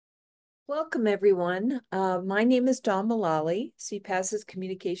Welcome, everyone. My name is Dawn Mullally, CPASS's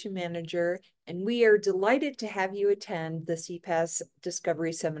Communication Manager, and we are delighted to have you attend the CPASS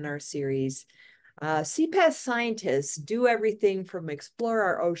Discovery Seminar Series. CPASS scientists do everything from explore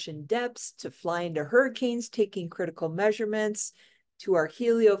our ocean depths to fly into hurricanes, taking critical measurements, to our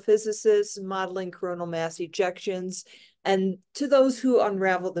heliophysicists modeling coronal mass ejections, and to those who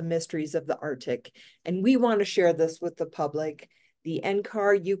unravel the mysteries of the Arctic. And we want to share this with the public, the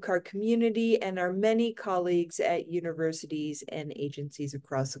NCAR, UCAR community, and our many colleagues at universities and agencies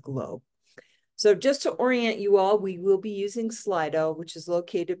across the globe. So just to orient you all, we will be using Slido, which is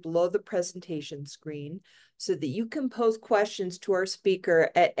located below the presentation screen, so that you can pose questions to our speaker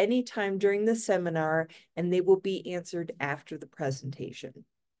at any time during the seminar, and they will be answered after the presentation.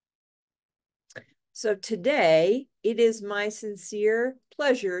 So today, it is my sincere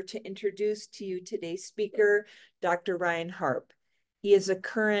pleasure to introduce to you today's speaker, Dr. Ryan Harp. He is a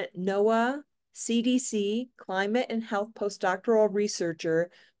current NOAA-CDC climate and health postdoctoral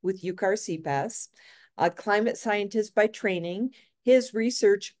researcher with UCAR.CPAESS, a climate scientist by training. His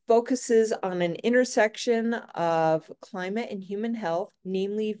research focuses on an intersection of climate and human health,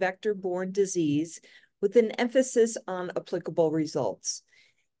 namely vector-borne disease, with an emphasis on applicable results.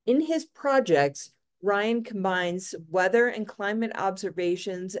 In his projects, Ryan combines weather and climate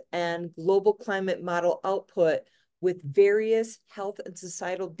observations and global climate model output with various health and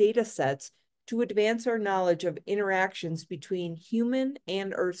societal data sets to advance our knowledge of interactions between human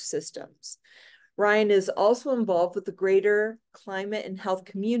and Earth systems. Ryan is also involved with the greater climate and health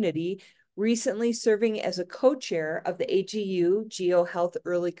community, recently serving as a co-chair of the AGU GeoHealth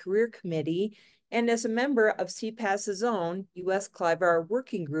Early Career Committee and as a member of CPASS's own U.S. CLIVAR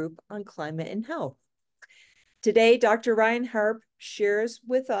Working Group on Climate and Health. Today, Dr. Ryan Harp shares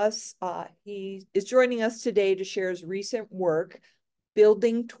with us, he is joining us today to share his recent work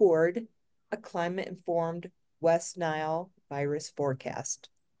building toward a climate-informed West Nile virus forecast.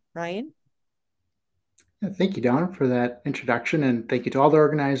 Ryan? Thank you, Dawn, for that introduction, and thank you to all the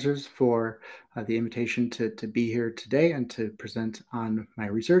organizers for the invitation to be here today and to present on my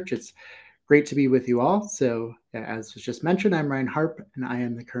research. It's great to be with you all. So, as was just mentioned, I'm Ryan Harp, and I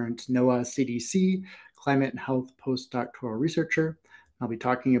am the current NOAA-CDC Climate and Health Postdoctoral Researcher. I'll be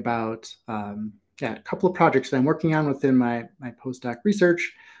talking about a couple of projects that I'm working on within my postdoc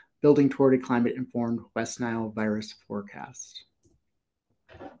research, building toward a climate-informed West Nile virus forecast.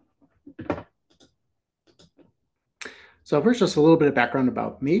 So first, just a little bit of background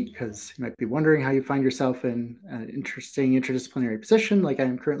about me, because you might be wondering how you find yourself in an interesting interdisciplinary position like I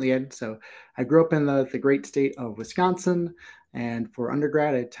am currently in. So I grew up in the great state of Wisconsin, and for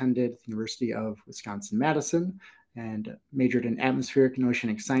undergrad, I attended the University of Wisconsin-Madison and majored in atmospheric and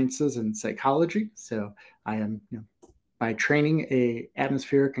oceanic sciences and psychology. So I am, by training, a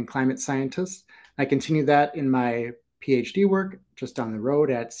atmospheric and climate scientist. I continue that in my PhD work just down the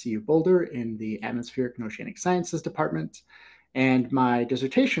road at CU Boulder in the Atmospheric and Oceanic Sciences Department. And my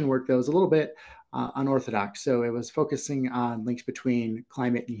dissertation work, though, was a little bit unorthodox. So it was focusing on links between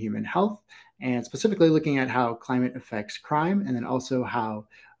climate and human health, and specifically looking at how climate affects crime, and then also how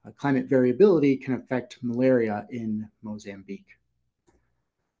climate variability can affect malaria in Mozambique.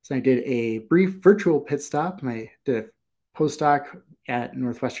 So I did a brief virtual pit stop. I did a postdoc at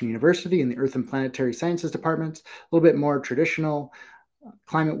Northwestern University in the Earth and Planetary Sciences Department, a little bit more traditional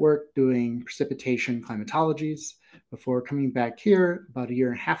climate work, doing precipitation climatologies, before coming back here about a year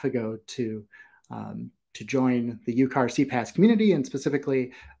and a half ago to join the UCAR.CPAESS community, and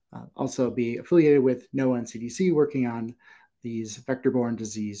specifically also be affiliated with NOAA and CDC, working on these vector-borne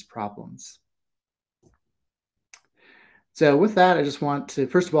disease problems. So with that, I just want to,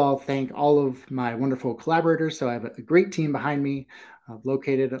 first of all, thank all of my wonderful collaborators. So I have a great team behind me,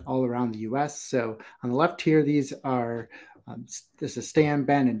 located all around the US. So on the left here, these are, this is Stan,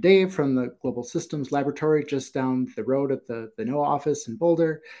 Ben, and Dave from the Global Systems Laboratory just down the road at the NOAA office in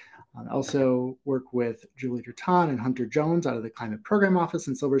Boulder. I also work with Julie Durton and Hunter Jones out of the Climate Program Office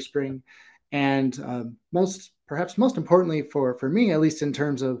in Silver Spring. And perhaps most importantly for me, at least in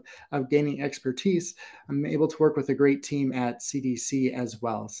terms of gaining expertise, I'm able to work with a great team at CDC as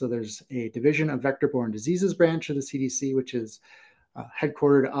well. So there's a division of vector-borne diseases branch of the CDC, which is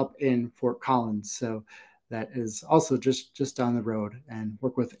headquartered up in Fort Collins. So that is also just down the road, and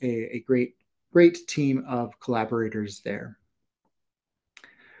work with a great team of collaborators there.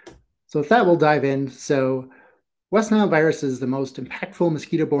 So with that, we'll dive in. So West Nile virus is the most impactful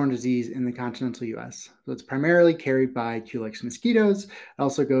mosquito-borne disease in the continental US. So it's primarily carried by Culex mosquitoes. It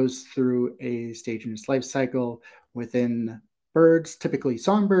also goes through a stage in its life cycle within birds, typically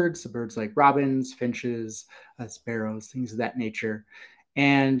songbirds, so birds like robins, finches, sparrows, things of that nature.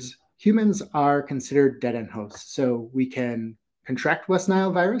 And humans are considered dead-end hosts. So we can contract West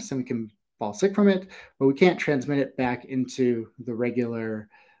Nile virus and we can fall sick from it, but we can't transmit it back into the regular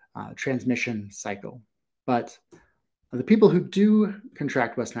transmission cycle. But the people who do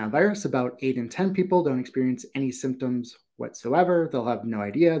contract West Nile virus, about 8 in 10 people don't experience any symptoms whatsoever. They'll have no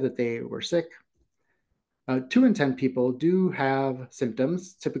idea that they were sick. 2 in 10 people do have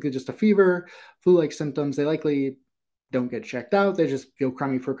symptoms, typically just a fever, flu-like symptoms. They likely don't get checked out. They just feel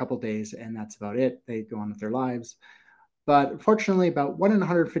crummy for a couple days, and that's about it. They go on with their lives. But unfortunately, about 1 in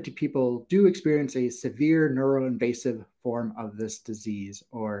 150 people do experience a severe neuroinvasive form of this disease,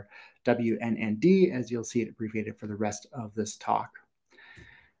 or WNND, as you'll see it abbreviated for the rest of this talk.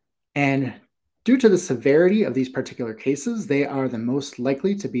 And due to the severity of these particular cases, they are the most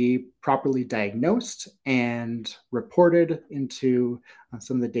likely to be properly diagnosed and reported into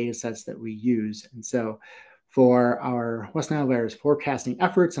some of the data sets that we use. And so for our West Nile virus forecasting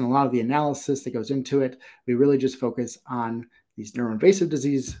efforts and a lot of the analysis that goes into it, we really just focus on these neuroinvasive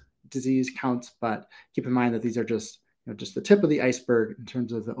disease counts, but keep in mind that these are just the tip of the iceberg in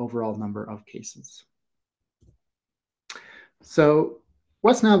terms of the overall number of cases. So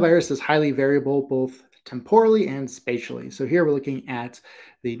West Nile virus is highly variable both temporally and spatially. So here we're looking at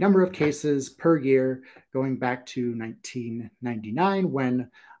the number of cases per year going back to 1999 when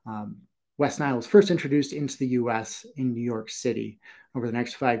West Nile was first introduced into the US in New York City. Over the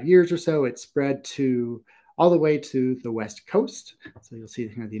next 5 years or so, it spread all the way to the West Coast. So you'll see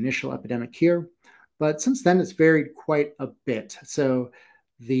the initial epidemic here. But since then, it's varied quite a bit. So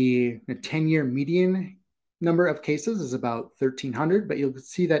the 10-year median number of cases is about 1,300, but you'll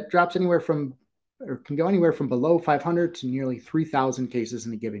see that drops anywhere from, or can go anywhere from below 500 to nearly 3,000 cases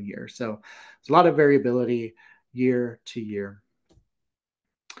in a given year. So there's a lot of variability year to year.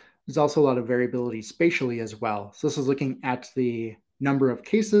 There's also a lot of variability spatially as well. So this is looking at the number of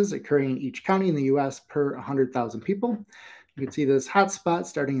cases occurring in each county in the US per 100,000 people. You can see this hotspot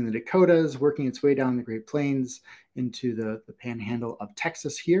starting in the Dakotas, working its way down the Great Plains into the panhandle of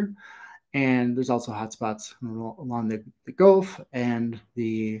Texas here. And there's also hotspots along the Gulf and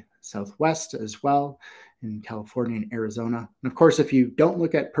the Southwest as well in California and Arizona. And of course, if you don't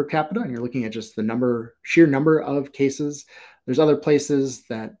look at per capita and you're looking at just the sheer number of cases, there's other places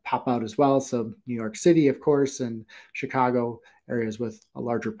that pop out as well. So New York City, of course, and Chicago, areas with a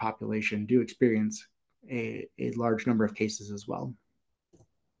larger population, do experience a large number of cases as well.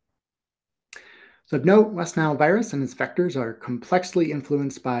 So of note, West Nile virus and its vectors are complexly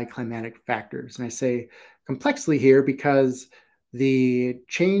influenced by climatic factors. And I say complexly here because the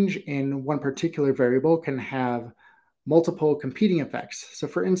change in one particular variable can have multiple competing effects. So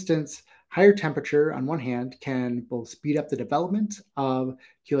for instance, higher temperature on one hand can both speed up the development of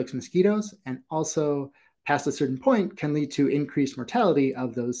Culex mosquitoes and also past a certain point can lead to increased mortality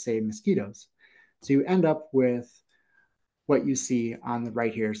of those same mosquitoes. So you end up with what you see on the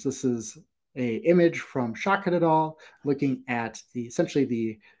right here. So this is an image from Shotcut et al. Looking at essentially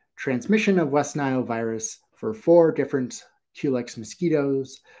the transmission of West Nile virus for 4 different Culex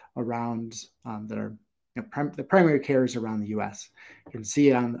mosquitoes around that are the primary carriers around the US. You can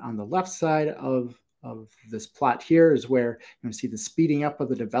see on the left side of this plot here is where you can see the speeding up of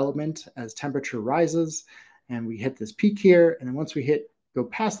the development as temperature rises. And we hit this peak here. And then once we go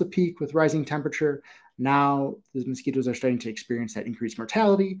past the peak with rising temperature, now the mosquitoes are starting to experience that increased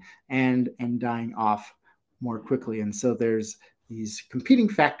mortality and dying off more quickly. And so there's these competing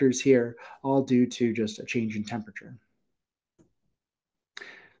factors here, all due to just a change in temperature.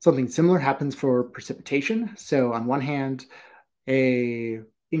 Something similar happens for precipitation. So on one hand, a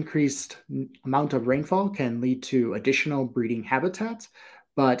increased amount of rainfall can lead to additional breeding habitats.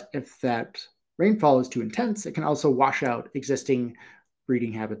 But if that rainfall is too intense, it can also wash out existing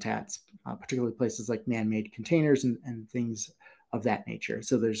breeding habitats, particularly places like man-made containers and things of that nature.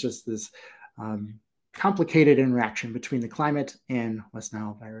 So there's just this complicated interaction between the climate and West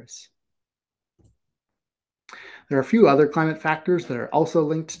Nile virus. There are a few other climate factors that are also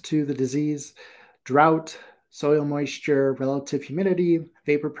linked to the disease: drought, soil moisture, relative humidity,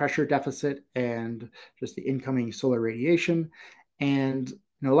 vapor pressure deficit, and just the incoming solar radiation. And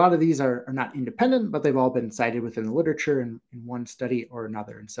a lot of these are not independent, but they've all been cited within the literature in one study or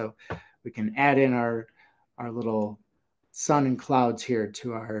another. And so we can add in our little sun and clouds here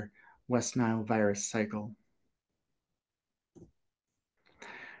to our West Nile virus cycle.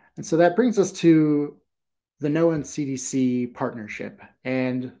 And so that brings us to the NOAA and CDC partnership.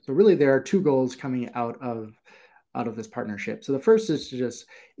 And so really there are 2 goals coming out of this partnership. So the first is to just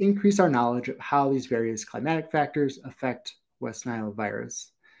increase our knowledge of how these various climatic factors affect West Nile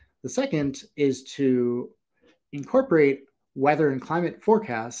virus. The second is to incorporate weather and climate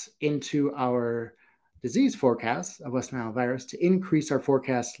forecasts into our disease forecasts of West Nile virus to increase our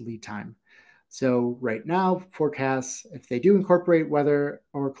forecast lead time. So right now, forecasts, if they do incorporate weather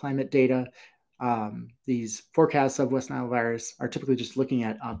or climate data, these forecasts of West Nile virus are typically just looking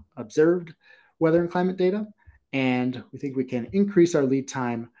at observed weather and climate data. And we think we can increase our lead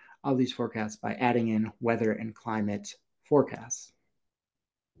time of these forecasts by adding in weather and climate forecasts.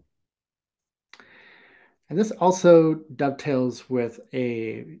 And this also dovetails with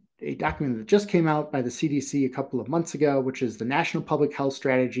a document that just came out by the CDC a couple of months ago, which is the National Public Health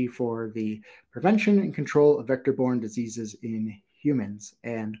Strategy for the Prevention and Control of Vector-Borne Diseases in Humans.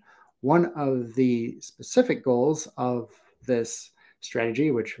 And one of the specific goals of this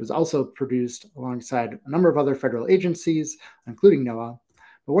strategy, which was also produced alongside a number of other federal agencies, including NOAA,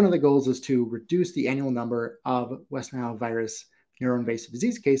 but one of the goals is to reduce the annual number of West Nile virus neuroinvasive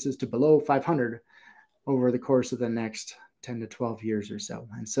disease cases to below 500 over the course of the next 10 to 12 years or so.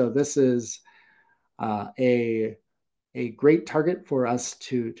 And so this is a great target for us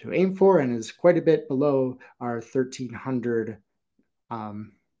to aim for, and is quite a bit below our 1,300,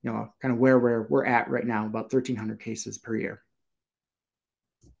 kind of where we're at right now, about 1,300 cases per year.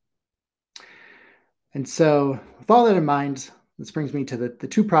 And so with all that in mind, this brings me to the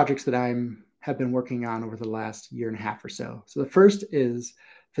two projects that I have been working on over the last year and a half or so. So the first is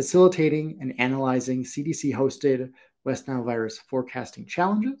facilitating and analyzing CDC-hosted West Nile virus forecasting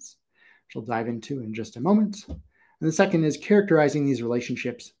challenges, which I'll dive into in just a moment. And the second is characterizing these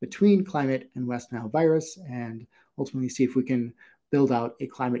relationships between climate and West Nile virus, and ultimately see if we can build out a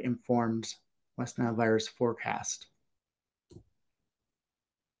climate-informed West Nile virus forecast.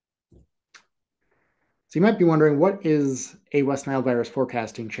 So you might be wondering, what is a West Nile virus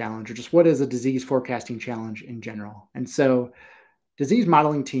forecasting challenge, or just what is a disease forecasting challenge in general? And so disease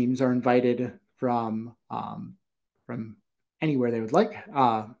modeling teams are invited from anywhere they would like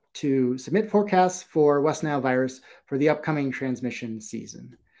to submit forecasts for West Nile virus for the upcoming transmission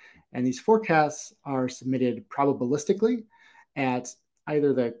season. And these forecasts are submitted probabilistically at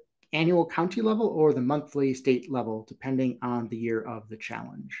either the annual county level or the monthly state level, depending on the year of the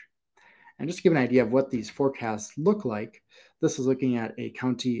challenge. And just to give an idea of what these forecasts look like, this is looking at a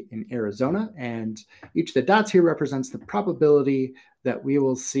county in Arizona, and each of the dots here represents the probability that we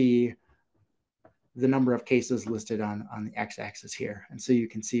will see the number of cases listed on the x-axis here. And so you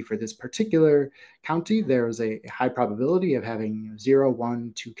can see for this particular county, there is a high probability of having 0,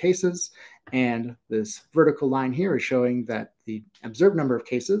 1, 2 cases. And this vertical line here is showing that the observed number of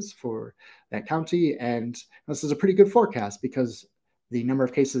cases for that county. And this is a pretty good forecast because the number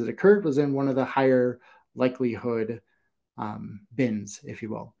of cases that occurred was in one of the higher likelihood bins, if you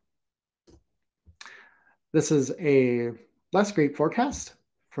will. This is a less great forecast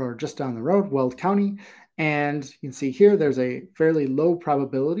for just down the road, Weld County. And you can see here, there's a fairly low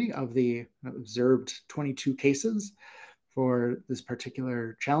probability of the observed 22 cases for this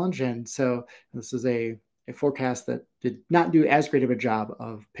particular challenge. And so this is a forecast that did not do as great of a job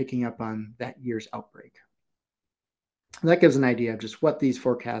of picking up on that year's outbreak. And that gives an idea of just what these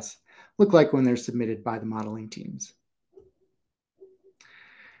forecasts look like when they're submitted by the modeling teams.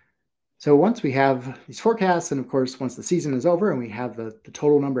 So once we have these forecasts, and of course, once the season is over and we have the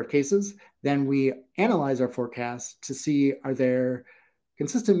total number of cases, then we analyze our forecasts to see, are there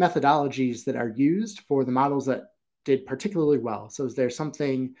consistent methodologies that are used for the models that did particularly well? So is there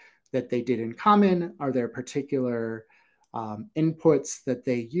something that they did in common? Are there particular inputs that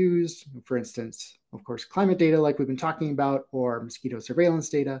they used? For instance, of course, climate data like we've been talking about, or mosquito surveillance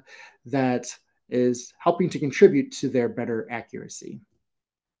data that is helping to contribute to their better accuracy.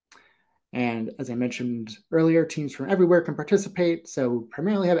 And as I mentioned earlier, teams from everywhere can participate. So we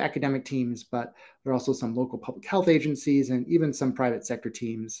primarily have academic teams, but there are also some local public health agencies and even some private sector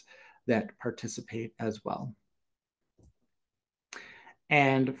teams that participate as well.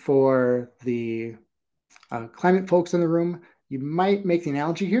 And for the climate folks in the room, you might make the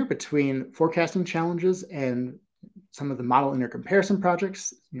analogy here between forecasting challenges and some of the model intercomparison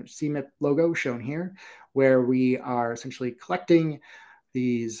projects, CMIP logo shown here, where we are essentially collecting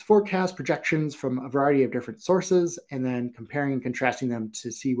these forecast projections from a variety of different sources and then comparing and contrasting them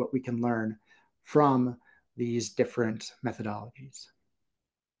to see what we can learn from these different methodologies.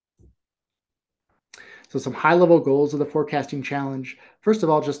 So some high-level goals of the forecasting challenge. First of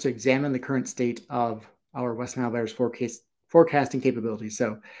all, just to examine the current state of our West Nile virus forecasting capabilities.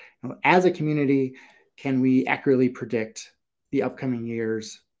 So as a community, can we accurately predict the upcoming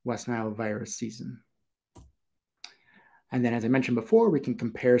year's West Nile virus season? And then, as I mentioned before, we can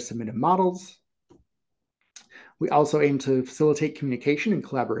compare submitted models. We also aim to facilitate communication and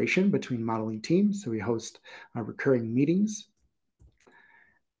collaboration between modeling teams, so we host recurring meetings.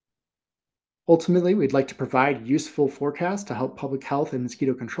 Ultimately, we'd like to provide useful forecasts to help public health and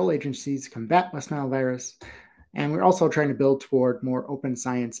mosquito control agencies combat West Nile virus. And we're also trying to build toward more open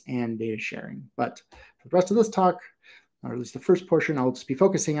science and data sharing. But for the rest of this talk, or at least the first portion, I'll just be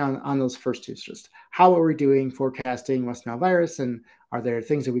focusing on those first two. Just how are we doing forecasting West Nile virus, and are there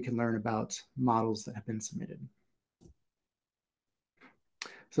things that we can learn about models that have been submitted?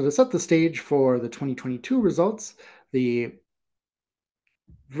 So to set the stage for the 2022 results, the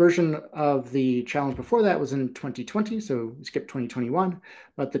version of the challenge before that was in 2020, so we skipped 2021.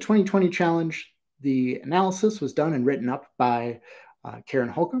 But the 2020 challenge, the analysis was done and written up by Karen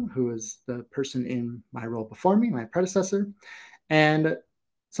Holcomb, who is the person in my role before me, my predecessor. And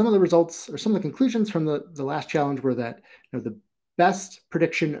some of the results or some of the conclusions from the last challenge were that the best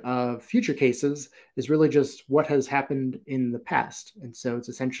prediction of future cases is really just what has happened in the past. And so it's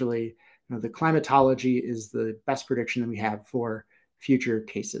essentially, the climatology is the best prediction that we have for future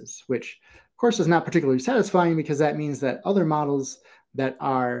cases, which of course is not particularly satisfying because that means that other models that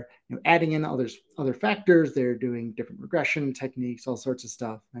are adding in other factors, they're doing different regression techniques, all sorts of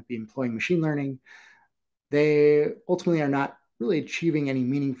stuff, might be employing machine learning. They ultimately are not really achieving any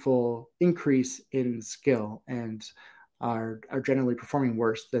meaningful increase in skill and are generally performing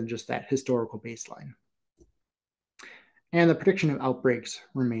worse than just that historical baseline. And the prediction of outbreaks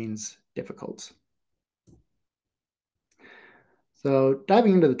remains difficult. So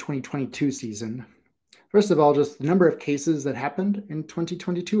diving into the 2022 season, first of all, just the number of cases that happened in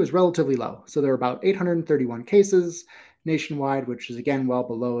 2022 is relatively low. So there were about 831 cases nationwide, which is again well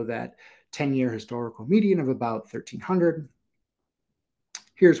below that 10-year historical median of about 1,300.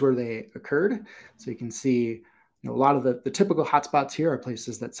 Here's where they occurred. So you can see a lot of the typical hotspots here are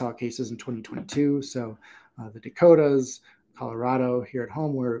places that saw cases in 2022. So the Dakotas, Colorado, here at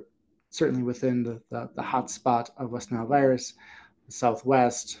home, were certainly within the hotspot of West Nile virus. The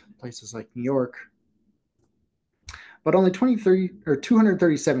Southwest, places like New York. But only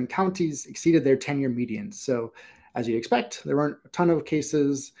 237 counties exceeded their 10-year medians. So as you'd expect, there weren't a ton of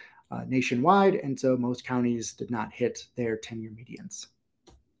cases nationwide, and so most counties did not hit their 10-year medians.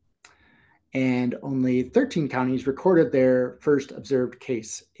 And only 13 counties recorded their first observed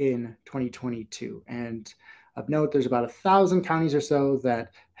case in 2022. And of note, there's about 1,000 counties or so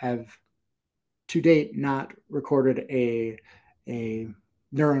that have to date not recorded a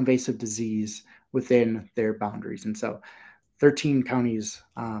neuroinvasive disease within their boundaries. And so 13 counties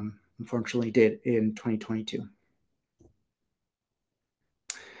unfortunately did in 2022.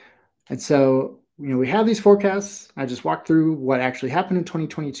 And so, we have these forecasts. I just walked through what actually happened in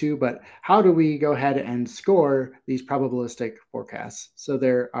 2022, but how do we go ahead and score these probabilistic forecasts? So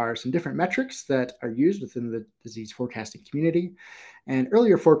there are some different metrics that are used within the disease forecasting community. And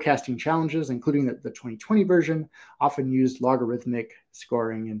earlier forecasting challenges, including the 2020 version, often used logarithmic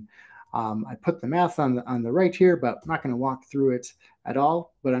scoring. And I put the math on the right here, but I'm not going to walk through it at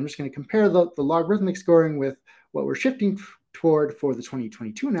all. But I'm just going to compare the logarithmic scoring with what we're shifting toward for the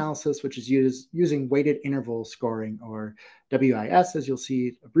 2022 analysis, which is using weighted interval scoring, or WIS, as you'll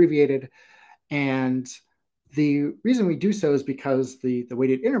see abbreviated. And the reason we do so is because the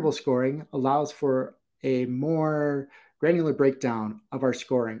weighted interval scoring allows for a more granular breakdown of our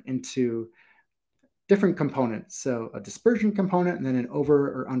scoring into different components. So a dispersion component and then an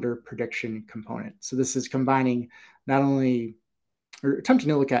over or under prediction component. So this is combining not only or attempting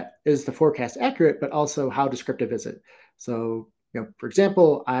to look at, is the forecast accurate, but also how descriptive is it? So, for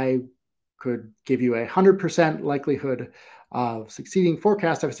example, I could give you 100% likelihood of succeeding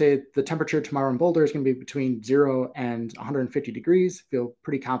forecast. I would say the temperature tomorrow in Boulder is going to be between 0 and 150 degrees. Feel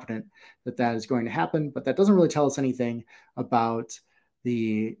pretty confident that that is going to happen, but that doesn't really tell us anything about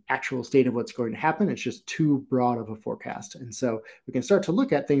the actual state of what's going to happen. It's just too broad of a forecast. And so we can start to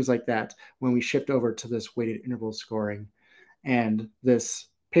look at things like that when we shift over to this weighted interval scoring. And this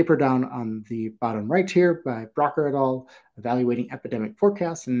paper down on the bottom right here by Brocker et al., Evaluating Epidemic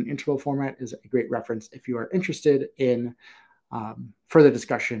Forecasts in interval format, is a great reference if you are interested in further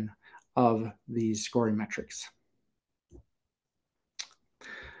discussion of these scoring metrics.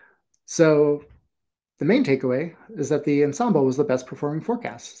 So the main takeaway is that the ensemble was the best performing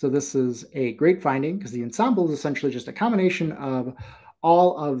forecast. So this is a great finding because the ensemble is essentially just a combination of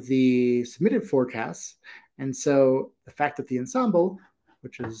all of the submitted forecasts. And so the fact that the ensemble,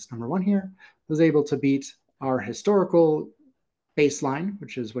 which is number one here, was able to beat our historical baseline,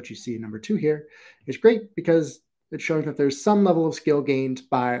 which is what you see in number two here, is great because it shows that there's some level of skill gained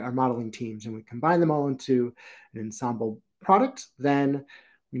by our modeling teams. And we combine them all into an ensemble product, then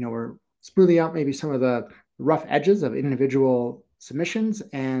we're smoothing out maybe some of the rough edges of individual submissions,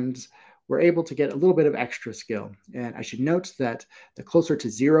 and we're able to get a little bit of extra skill. And I should note that the closer to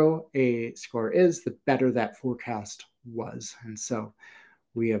 0 a score is, the better that forecast was. And so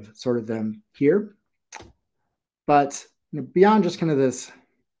we have sorted them here. But beyond just kind of this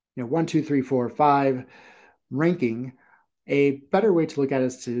 1, 2, 3, 4, 5 ranking, a better way to look at it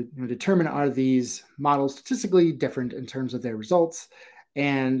is to determine, are these models statistically different in terms of their results?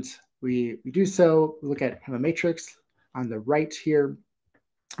 And we do so. We look at kind of a matrix on the right here.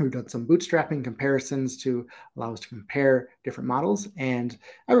 We've done some bootstrapping comparisons to allow us to compare different models. And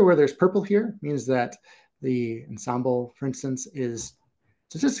everywhere there's purple here means that the ensemble, for instance, is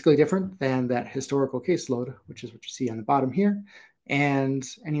statistically different than that historical caseload, which is what you see on the bottom here. And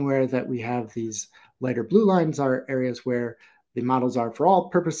anywhere that we have these lighter blue lines are areas where the models are, for all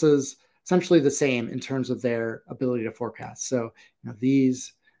purposes, essentially the same in terms of their ability to forecast. So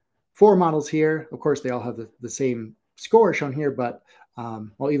these 4 models here, of course, they all have the same score shown here, but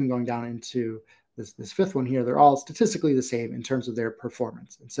while even going down into this 5th one here, they're all statistically the same in terms of their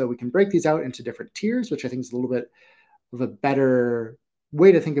performance. And so we can break these out into different tiers, which I think is a little bit of a better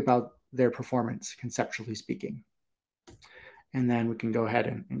way to think about their performance, conceptually speaking. And then we can go ahead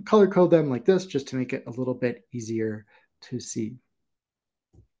and color code them like this, just to make it a little bit easier to see.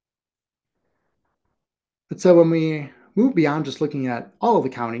 But so when we move beyond just looking at all of the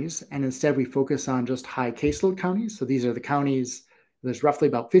counties, and instead we focus on just high caseload counties, so these are the counties, there's roughly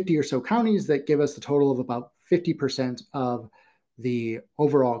about 50 or so counties that give us a total of about 50% of the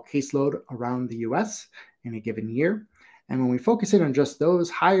overall caseload around the US in a given year. And when we focus in on just those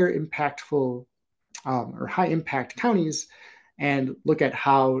higher impactful or high impact counties and look at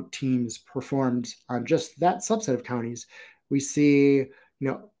how teams performed on just that subset of counties, we see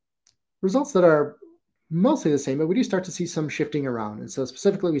results that are mostly the same, but we do start to see some shifting around. And so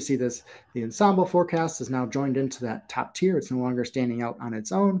specifically, we see this, the ensemble forecast is now joined into that top tier. It's no longer standing out on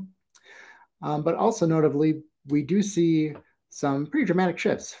its own. But also notably, we do see some pretty dramatic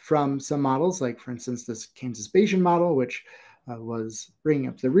shifts from some models, like for instance, this Kansas-Bayesian model, which was bringing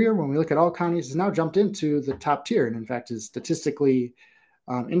up the rear when we look at all counties, has now jumped into the top tier, and in fact is statistically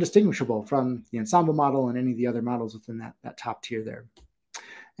indistinguishable from the ensemble model and any of the other models within that top tier there.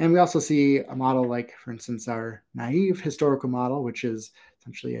 And we also see a model like, for instance, our naive historical model, which is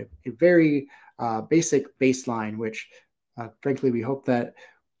essentially a very basic baseline, which frankly, we hope that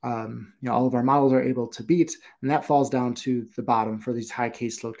all of our models are able to beat, and that falls down to the bottom for these high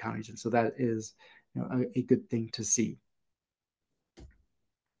caseload counties. And so that is a good thing to see.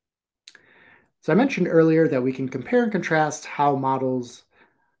 So I mentioned earlier that we can compare and contrast how models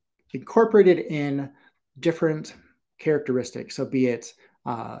incorporated in different characteristics. So be it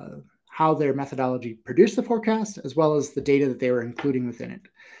how their methodology produced the forecast, as well as the data that they were including within it.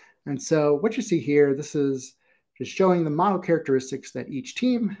 And so what you see here, this is just showing the model characteristics that each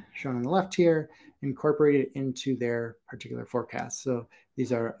team, shown on the left here, incorporated into their particular forecast. So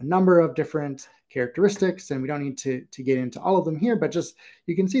these are a number of different characteristics, and we don't need to get into all of them here, but just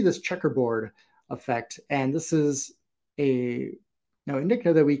you can see this checkerboard effect. And this is a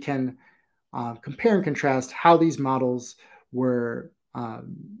indicator that we can compare and contrast how these models were,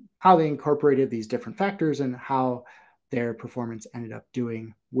 how they incorporated these different factors and how their performance ended up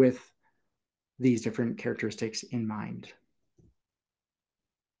doing with these different characteristics in mind.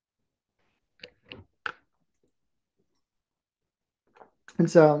 And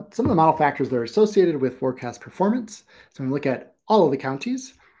so some of the model factors that are associated with forecast performance. So when we look at all of the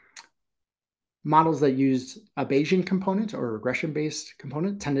counties, models that used a Bayesian component or regression-based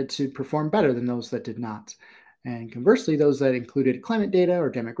component tended to perform better than those that did not. And conversely, those that included climate data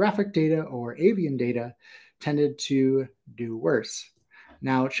or demographic data or avian data tended to do worse.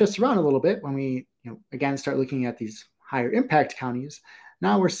 Now it shifts around a little bit when we again start looking at these higher impact counties.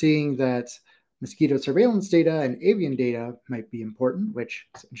 Now we're seeing that mosquito surveillance data and avian data might be important, which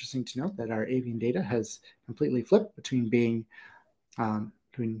is interesting to note that our avian data has completely flipped between being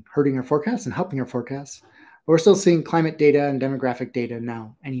between hurting our forecasts and helping our forecasts. But we're still seeing climate data and demographic data,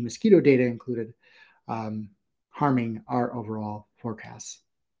 now any mosquito data included, harming our overall forecasts.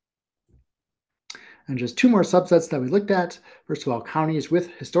 And just 2 more subsets that we looked at. First of all, counties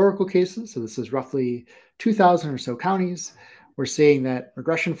with historical cases. So this is roughly 2,000 or so counties. We're seeing that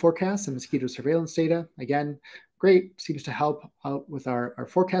regression forecasts and mosquito surveillance data, again, great, seems to help out with our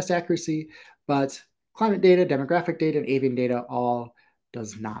forecast accuracy, but climate data, demographic data, and avian data all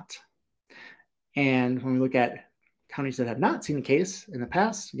does not. And when we look at counties that have not seen a case in the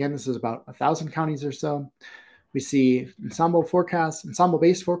past, again, this is about 1,000 counties or so, we see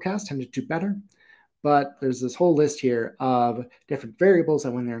ensemble-based forecasts tend to do better, but there's this whole list here of different variables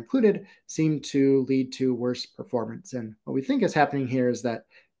that when they're included seem to lead to worse performance. And what we think is happening here is that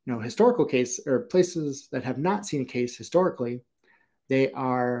historical case or places that have not seen a case historically, they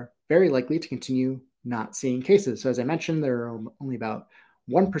are very likely to continue not seeing cases. So as I mentioned, there are only about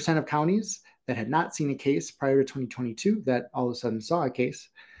 1% of counties that had not seen a case prior to 2022 that all of a sudden saw a case.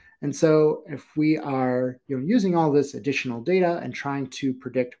 And so if we are using all this additional data and trying to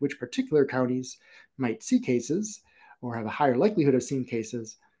predict which particular counties might see cases or have a higher likelihood of seeing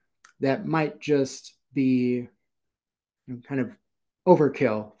cases, that might just be kind of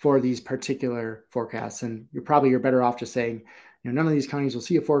overkill for these particular forecasts. And you're better off just saying, none of these counties will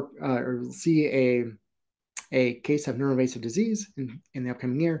see or see a case of neuroinvasive disease in the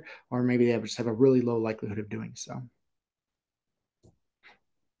upcoming year, or maybe they just have a really low likelihood of doing so.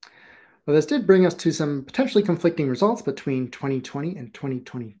 Well, this did bring us to some potentially conflicting results between 2020 and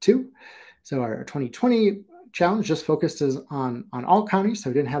 2022. So our 2020 challenge just focused on all counties,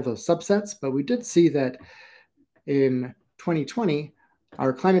 so we didn't have those subsets, but we did see that in 2020,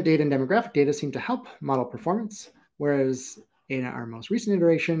 our climate data and demographic data seem to help model performance, whereas in our most recent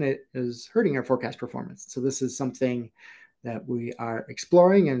iteration, it is hurting our forecast performance. So this is something that we are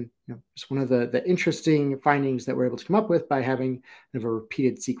exploring, and it's one of the interesting findings that we're able to come up with by having kind of a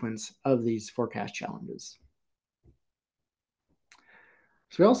repeated sequence of these forecast challenges.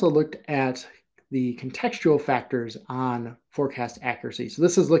 So we also looked at the contextual factors on forecast accuracy. So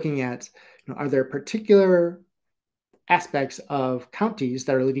this is looking at, are there particular aspects of counties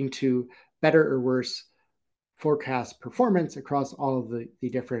that are leading to better or worse forecast performance across all of the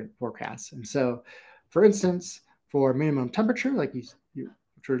different forecasts. And so, for instance, for minimum temperature, like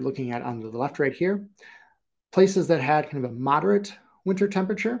which we're looking at on the left right here, places that had kind of a moderate winter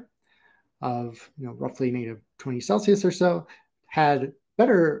temperature of roughly -20 Celsius or so had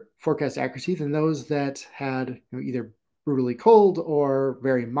better forecast accuracy than those that had either brutally cold or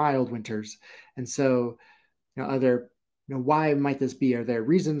very mild winters. And so, why might this be? Are there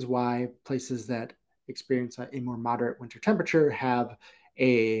reasons why places that experience a more moderate winter temperature have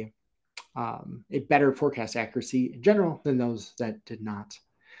a better forecast accuracy in general than those that did not?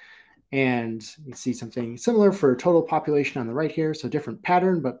 And you see something similar for total population on the right here. So different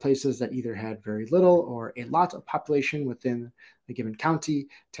pattern, but places that either had very little or a lot of population within the given county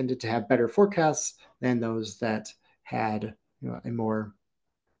tended to have better forecasts than those that had a more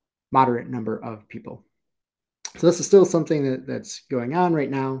moderate number of people. So this is still something that's going on right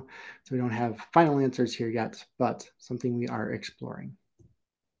now. So we don't have final answers here yet, but something we are exploring.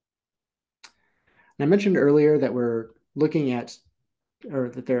 And I mentioned earlier that we're looking at, or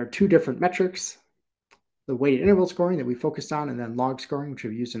that there are two different metrics, the weighted interval scoring that we focused on, and then log scoring, which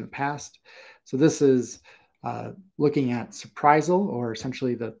we've used in the past. So this is looking at surprisal, or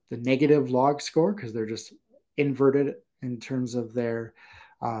essentially the negative log score, because they're just inverted in terms of their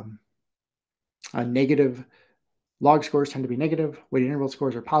negative. Log scores tend to be negative, weighted interval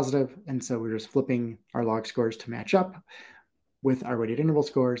scores are positive, and so we're just flipping our log scores to match up with our weighted interval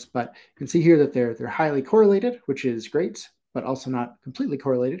scores. But you can see here that they're highly correlated, which is great, but also not completely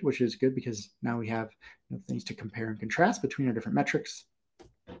correlated, which is good because now we have things to compare and contrast between our different metrics.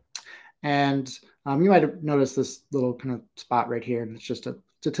 And you might have noticed this little kind of spot right here, and it's just a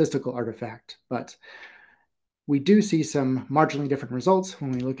statistical artifact, but we do see some marginally different results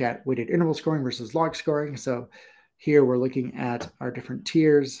when we look at weighted interval scoring versus log scoring. So here we're looking at our different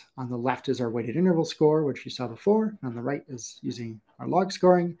tiers. On the left is our weighted interval score, which you saw before. On the right is using our log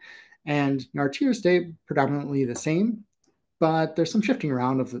scoring. And our tiers stay predominantly the same, but there's some shifting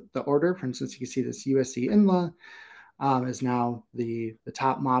around of the order. For instance, you can see this USC INLA is now the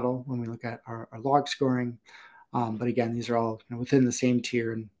top model when we look at our log scoring. But again, these are all within the same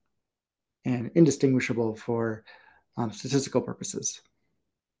tier and indistinguishable for statistical purposes.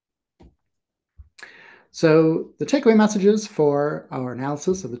 So the takeaway messages for our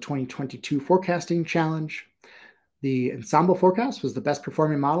analysis of the 2022 forecasting challenge: the ensemble forecast was the best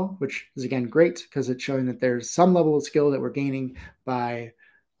performing model, which is again great because it's showing that there's some level of skill that we're gaining by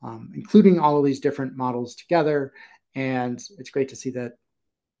including all of these different models together. And it's great to see that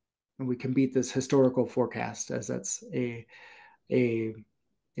we can beat this historical forecast, as that's a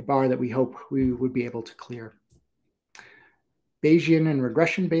bar that we hope we would be able to clear. Bayesian and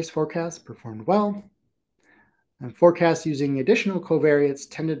regression-based forecasts performed well. And forecasts using additional covariates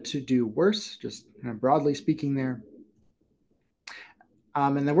tended to do worse, just broadly speaking there.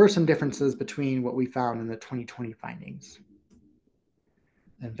 And there were some differences between what we found in the 2020 findings.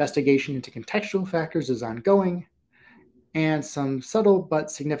 The investigation into contextual factors is ongoing, and some subtle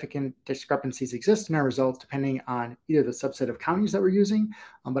but significant discrepancies exist in our results depending on either the subset of counties that we're using,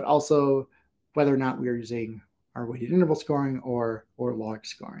 but also whether or not we are using our weighted interval scoring or log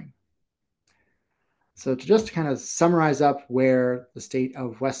scoring. So to just kind of summarize up where the state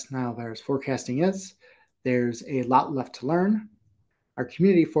of West Nile virus forecasting is, there's a lot left to learn. Our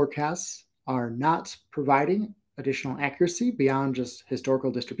community forecasts are not providing additional accuracy beyond just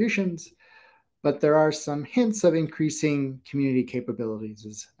historical distributions, but there are some hints of increasing community capabilities,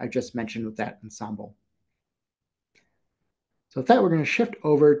 as I just mentioned with that ensemble. So with that, we're going to shift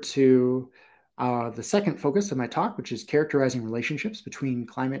over to the second focus of my talk, which is characterizing relationships between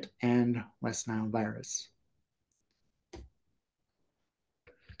climate and West Nile virus.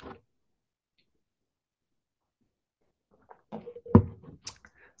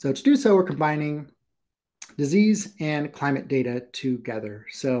 So to do so, we're combining disease and climate data together.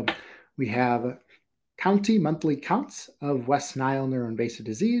 So we have county monthly counts of West Nile neuroinvasive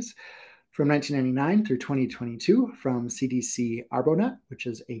disease from 1999 through 2022 from CDC ArboNET, which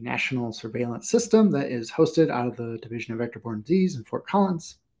is a national surveillance system that is hosted out of the Division of Vector-Borne Disease in Fort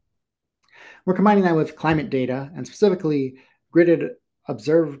Collins. We're combining that with climate data and specifically gridded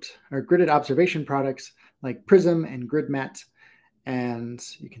observation products like PRISM and GridMet. And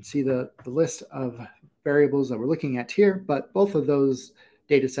you can see the list of variables that we're looking at here, but both of those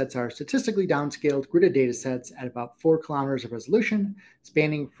data sets are statistically downscaled gridded data sets at about 4 kilometers of resolution,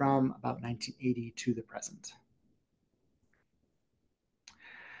 spanning from about 1980 to the present.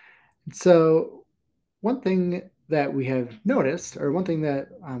 So one thing that we have noticed, or one thing that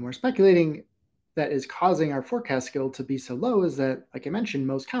we're speculating that is causing our forecast skill to be so low is that, like I mentioned,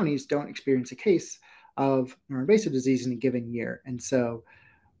 most counties don't experience a case of neuroinvasive disease in a given year. And so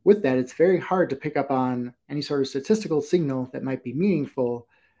with that, it's very hard to pick up on any sort of statistical signal that might be meaningful,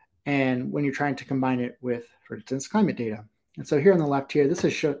 and when you're trying to combine it with, for instance, climate data. And so here on the left here, this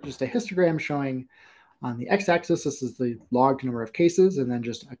is just a histogram showing on the x-axis, this is the logged number of cases, and then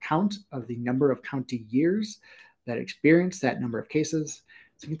just a count of the number of county years that experience that number of cases.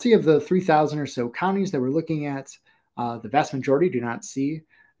 So you can see of the 3,000 or so counties that we're looking at, the vast majority do not see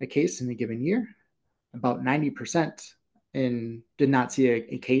a case in a given year. About 90% did not see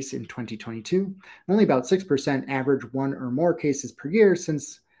a case in 2022. Only about 6% average 1 or more cases per year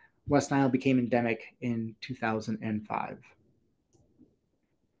since West Nile became endemic in 2005.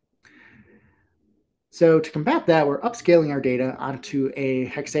 So to combat that, we're upscaling our data onto a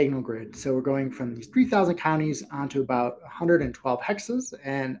hexagonal grid. So we're going from these 3,000 counties onto about 112 hexes,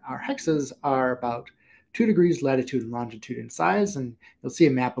 and our hexes are about 2 degrees latitude and longitude in size, and you'll see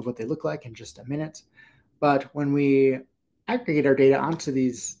a map of what they look like in just a minute. But when we aggregate our data onto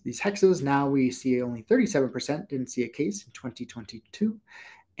these hexes, now we see only 37% didn't see a case in 2022,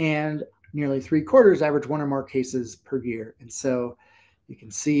 and nearly 3/4 average 1 or more cases per year. And so you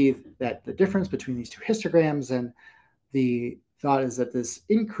can see that the difference between these two histograms, and the thought is that this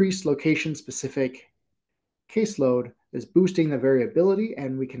increased location-specific caseload is boosting the variability,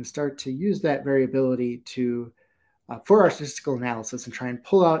 and we can start to use that variability to for our statistical analysis and try and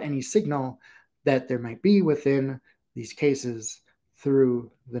pull out any signal that there might be within these cases through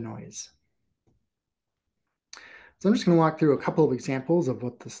the noise. So I'm just going to walk through a couple of examples of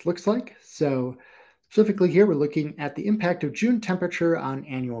what this looks like. So specifically here, we're looking at the impact of June temperature on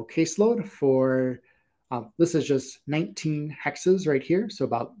annual caseload for, this is just 19 hexes right here. So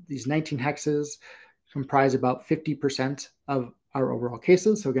about these 19 hexes comprise about 50% of our overall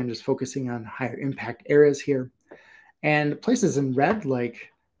cases. So again, just focusing on higher impact areas here. And places in red, like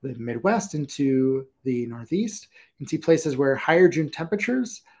the Midwest into the Northeast, you can see places where higher June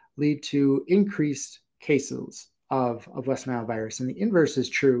temperatures lead to increased cases of West Nile virus. And the inverse is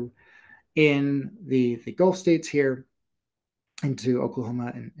true in the Gulf states here into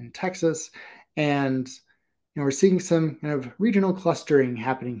Oklahoma and Texas. And we're seeing some kind of regional clustering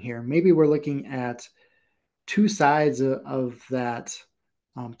happening here. Maybe we're looking at two sides of that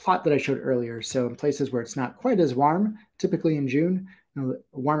plot that I showed earlier. So in places where it's not quite as warm, typically in June,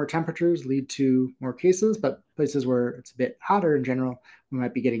 warmer temperatures lead to more cases, but places where it's a bit hotter in general, we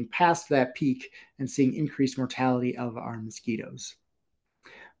might be getting past that peak and seeing increased mortality of our mosquitoes.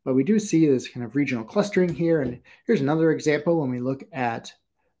 But we do see this kind of regional clustering here. And here's another example when we look at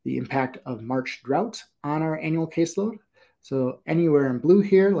the impact of March drought on our annual caseload. So anywhere in blue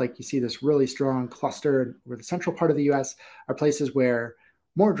here, like you see this really strong cluster over the central part of the US, are places where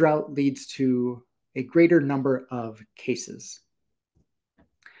more drought leads to a greater number of cases.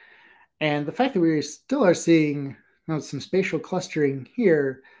 And the fact that we still are seeing some spatial clustering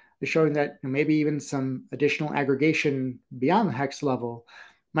here is showing that maybe even some additional aggregation beyond the hex level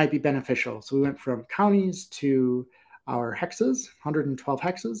might be beneficial. So we went from counties to our hexes, 112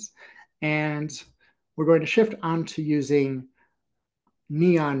 hexes, and we're going to shift on to using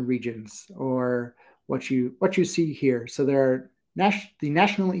neon regions, or what you see here. So there are the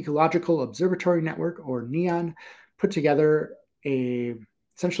National Ecological Observatory Network, or NEON, put together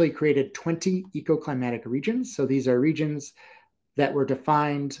essentially created 20 ecoclimatic regions. So these are regions that were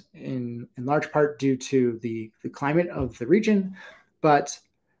defined in large part due to the climate of the region, but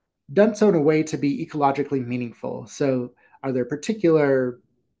done so in a way to be ecologically meaningful. So are there particular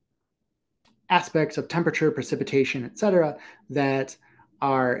aspects of temperature, precipitation, etc., that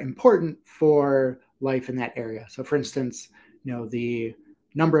are important for life in that area? So for instance, the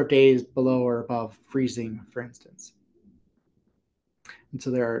number of days below or above freezing, for instance. And so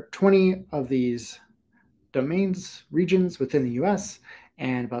there are 20 of these domains, regions within the US,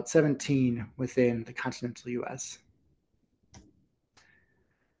 and about 17 within the continental US.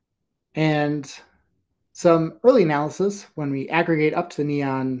 And some early analysis, when we aggregate up to the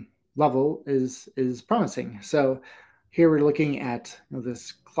neon level, is promising. So here we're looking at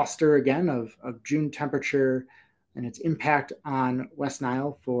this cluster again of June temperature and its impact on West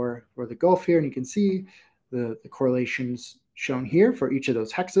Nile for the Gulf here. And you can see the correlations shown here for each of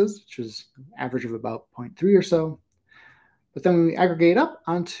those hexes, which is an average of about 0.3 or so. But then when we aggregate up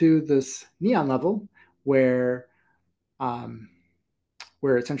onto this neon level, where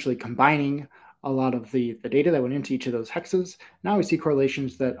we're essentially combining a lot of the data that went into each of those hexes, now we see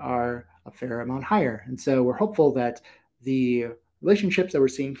correlations that are a fair amount higher. And so we're hopeful that the relationships that we're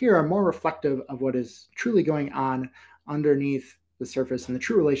seeing here are more reflective of what is truly going on underneath the surface and the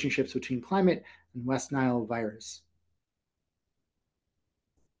true relationships between climate and West Nile virus.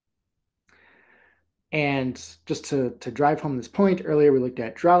 And just to drive home this point, earlier we looked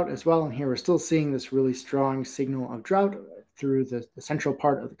at drought as well, and here we're still seeing this really strong signal of drought through the central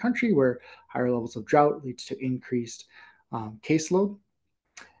part of the country, where higher levels of drought leads to increased caseload.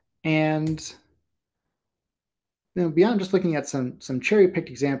 And beyond just looking at some cherry-picked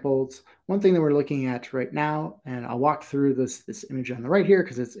examples, one thing that we're looking at right now, and I'll walk through this image on the right here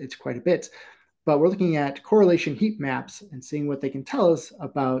because it's quite a bit, but we're looking at correlation heat maps and seeing what they can tell us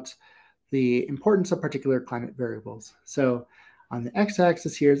about the importance of particular climate variables. So on the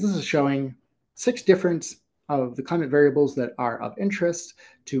x-axis here, this is showing 6 different of the climate variables that are of interest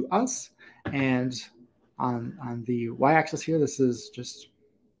to us. And on the y-axis here, this is just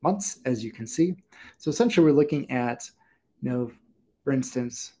months, as you can see. So essentially we're looking at, for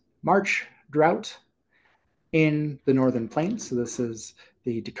instance, March drought in the northern plains. So this is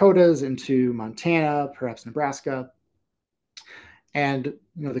the Dakotas into Montana, perhaps Nebraska. And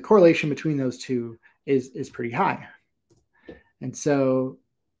the correlation between those two is pretty high. And so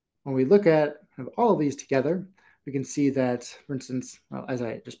when we look at all of these together, we can see that, for instance, well, as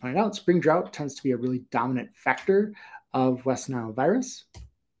I just pointed out, spring drought tends to be a really dominant factor of West Nile virus.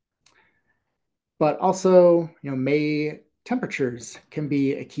 But also, May temperatures can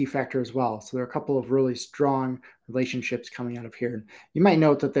be a key factor as well. So there are a couple of really strong relationships coming out of here. You might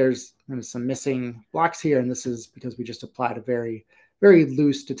note that there's some missing blocks here, and this is because we just applied a very, very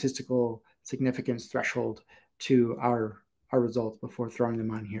loose statistical significance threshold to our results before throwing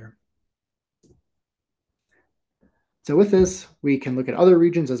them on here. So with this, we can look at other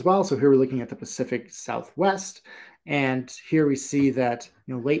regions as well. So here we're looking at the Pacific Southwest. And here we see that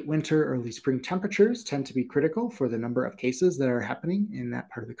late winter, early spring temperatures tend to be critical for the number of cases that are happening in that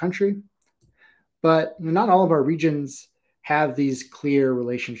part of the country. But not all of our regions have these clear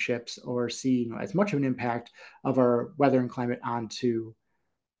relationships or see as much of an impact of our weather and climate onto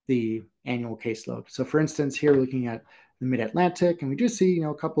the annual caseload. So for instance, here we're looking at the mid-Atlantic, and we do see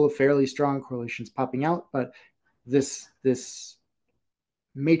a couple of fairly strong correlations popping out, but this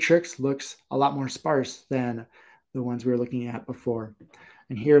matrix looks a lot more sparse than the ones we were looking at before.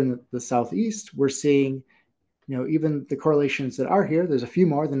 And here in the Southeast, we're seeing, even the correlations that are here, there's a few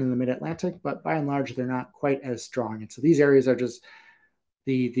more than in the mid-Atlantic, but by and large, they're not quite as strong. And so these areas are just,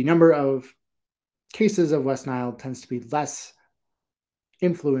 the number of cases of West Nile tends to be less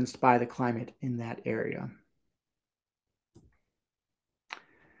influenced by the climate in that area.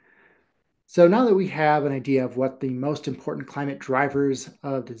 So now that we have an idea of what the most important climate drivers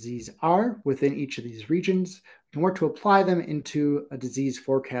of disease are within each of these regions, we can work to apply them into a disease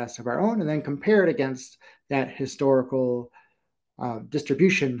forecast of our own and then compare it against that historical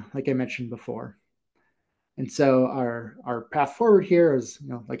distribution, like I mentioned before. And so our path forward here is,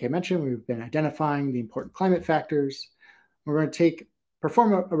 like I mentioned, we've been identifying the important climate factors. We're going to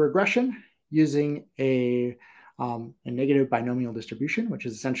perform a regression using a negative binomial distribution, which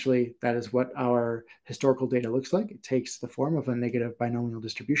is essentially, that is what our historical data looks like. It takes the form of a negative binomial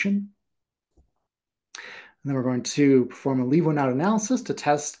distribution. And then we're going to perform a leave one out analysis to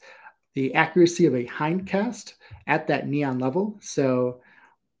test the accuracy of a hindcast at that neon level. So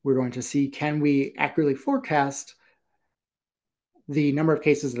we're going to see, can we accurately forecast the number of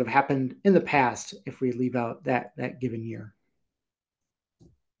cases that have happened in the past if we leave out that given year?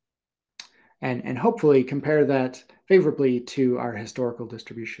 And hopefully compare that favorably to our historical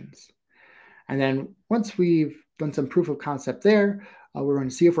distributions. And then once we've done some proof of concept there, we're going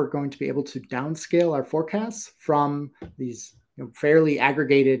to see if we're going to be able to downscale our forecasts from these fairly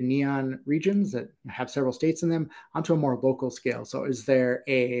aggregated neon regions that have several states in them onto a more local scale. So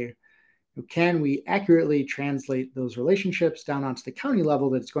can we accurately translate those relationships down onto the county level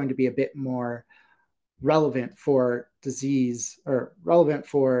that's going to be a bit more relevant for disease or relevant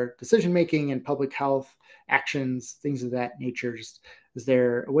for decision making and public health actions, things of that nature? Just, is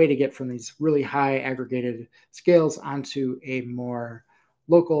there a way to get from these really high aggregated scales onto a more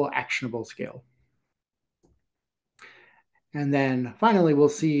local actionable scale? And then finally, we'll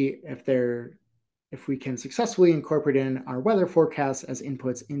see if we can successfully incorporate in our weather forecasts as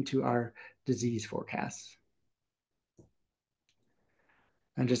inputs into our disease forecasts.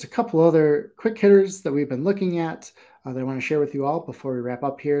 And just a couple other quick hitters that we've been looking at that I want to share with you all before we wrap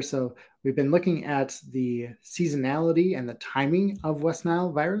up here. So we've been looking at the seasonality and the timing of West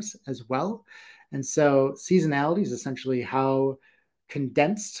Nile virus as well. And so seasonality is essentially how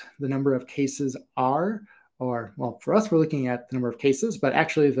condensed the number of cases are, or, well, for us, we're looking at the number of cases, but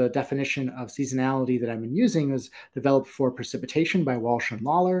actually the definition of seasonality that I've been using was developed for precipitation by Walsh and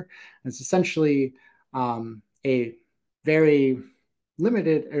Lawler. And it's essentially a very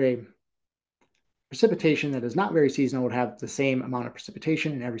limited, or a precipitation that is not very seasonal would have the same amount of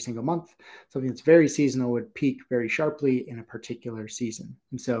precipitation in every single month. Something that's very seasonal would peak very sharply in a particular season.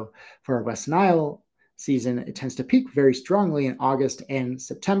 And so for our West Nile season, it tends to peak very strongly in August and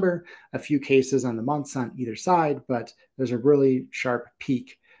September, a few cases on the months on either side, but there's a really sharp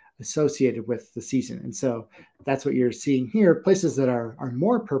peak associated with the season. And so that's what you're seeing here. Places that are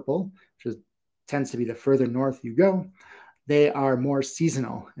more purple, which tends to be the further north you go, they are more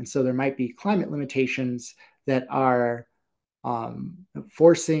seasonal. And so there might be climate limitations that are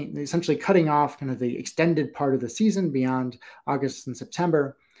essentially cutting off kind of the extended part of the season beyond August and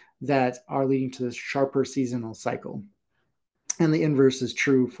September that are leading to this sharper seasonal cycle. And the inverse is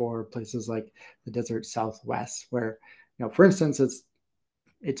true for places like the desert Southwest, where, for instance,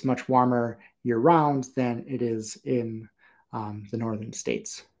 it's much warmer year round than it is in the northern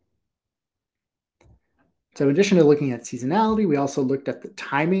states. So in addition to looking at seasonality, we also looked at the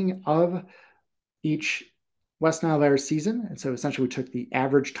timing of each West Nile virus season. And so essentially we took the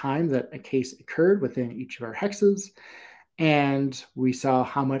average time that a case occurred within each of our hexes, and we saw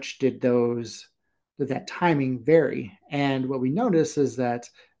how much did that timing vary. And what we noticed is that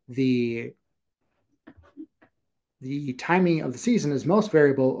the timing of the season is most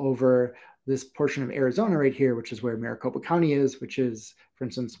variable over this portion of Arizona right here, which is where Maricopa County is, which is, for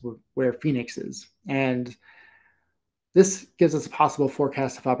instance, where Phoenix is. And this gives us a possible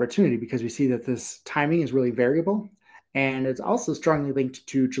forecast of opportunity because we see that this timing is really variable. And it's also strongly linked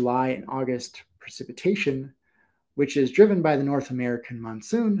to July and August precipitation, which is driven by the North American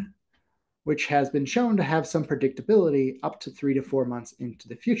monsoon, which has been shown to have some predictability up to 3 to 4 months into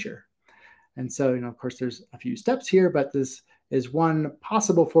the future. And so, of course, there's a few steps here, but this is one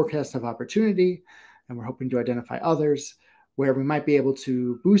possible forecast of opportunity, and we're hoping to identify others where we might be able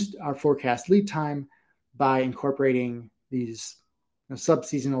to boost our forecast lead time by incorporating these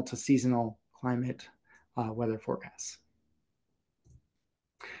sub-seasonal to seasonal climate weather forecasts.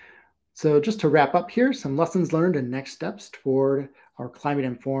 So just to wrap up here, some lessons learned and next steps toward our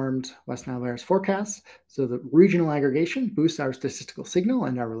climate-informed West Nile virus forecast. So the regional aggregation boosts our statistical signal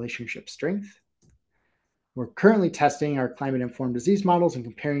and our relationship strength. We're currently testing our climate-informed disease models and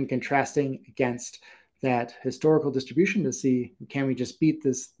comparing and contrasting against that historical distribution to see, can we just beat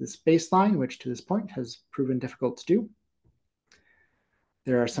this baseline, which to this point has proven difficult to do.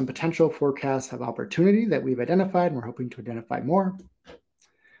 There are some potential forecasts of opportunity that we've identified, and we're hoping to identify more.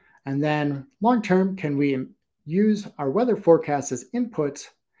 And then long-term, can we use our weather forecasts as input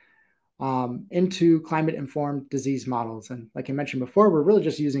into climate-informed disease models? And like I mentioned before, we're really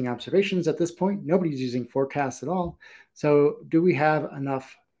just using observations at this point. Nobody's using forecasts at all. So do we have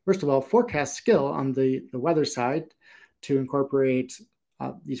enough, first of all, forecast skill on the weather side to incorporate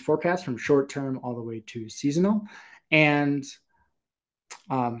these forecasts from short-term all the way to seasonal? And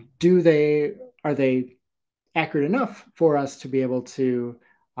are they accurate enough for us to be able to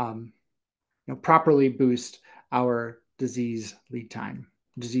properly boost our disease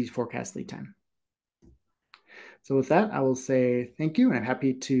forecast lead time? So with that, I will say thank you, and I'm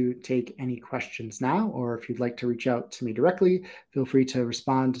happy to take any questions now, or if you'd like to reach out to me directly, feel free to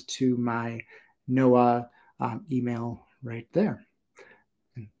respond to my NOAA email right there.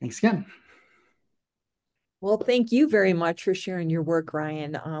 And thanks again. Well, thank you very much for sharing your work,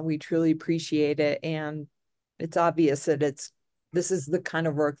 Ryan. We truly appreciate it. And it's obvious that this is the kind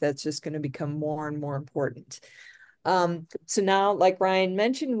of work that's just going to become more and more important. So now, like Ryan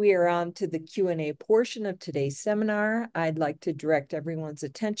mentioned, we are on to the Q&A portion of today's seminar. I'd like to direct everyone's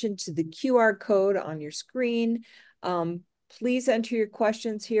attention to the QR code on your screen. Please enter your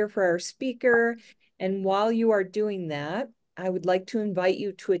questions here for our speaker. And while you are doing that, I would like to invite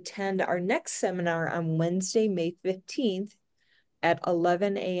you to attend our next seminar on Wednesday, May 15th at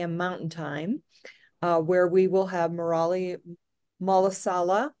 11 a.m. Mountain Time, where we will have Murali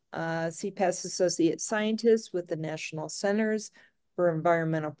Malasala, CPAESS Associate Scientist with the National Centers for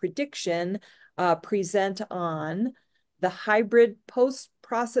Environmental Prediction, present on the hybrid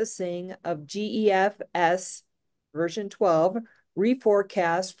post-processing of GEFS version 12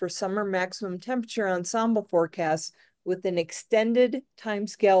 reforecast for summer maximum temperature ensemble forecasts with an extended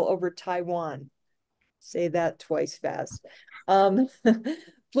timescale over Taiwan. Say that twice fast.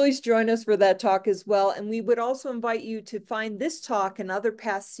 Please join us for that talk as well. And we would also invite you to find this talk and other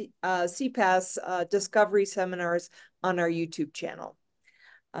past CPAESS discovery seminars on our YouTube channel.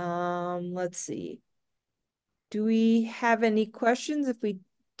 Let's see. Do we have any questions? If we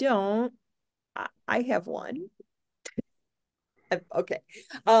don't, I have one. Okay.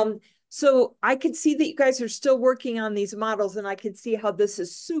 So I can see that you guys are still working on these models, and I can see how this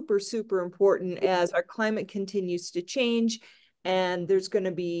is super, super important as our climate continues to change, and there's going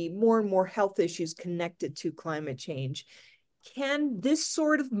to be more and more health issues connected to climate change. Can this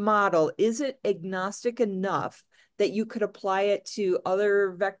sort of model, is it agnostic enough that you could apply it to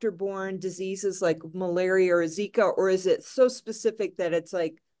other vector-borne diseases like malaria or Zika, or is it so specific that it's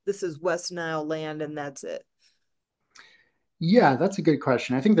like, this is West Nile land and that's it? Yeah, that's a good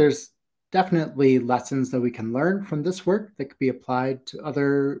question. I think there's definitely lessons that we can learn from this work that could be applied to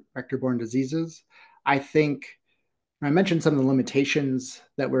other vector-borne diseases. I think I mentioned some of the limitations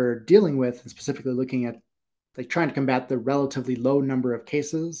that we're dealing with, and specifically looking at like trying to combat the relatively low number of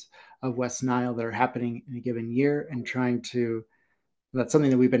cases of West Nile that are happening in a given year, and trying to that's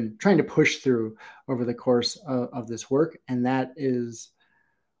something that we've been trying to push through over the course of this work, and that is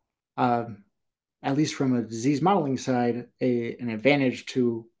um, at least from a disease modeling side, an advantage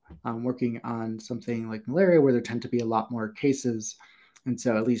to working on something like malaria, where there tend to be a lot more cases. And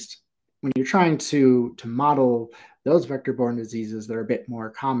so, at least when you're trying to model those vector-borne diseases that are a bit more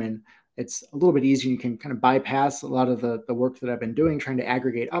common, it's a little bit easier. You can kind of bypass a lot of the work that I've been doing, trying to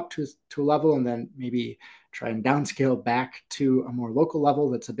aggregate up to a level, and then maybe try and downscale back to a more local level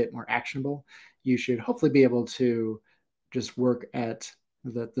that's a bit more actionable. You should hopefully be able to just work at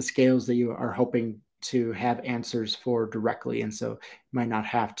the scales that you are hoping to have answers for directly. And so you might not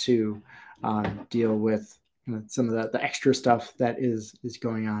have to deal with some of the extra stuff that is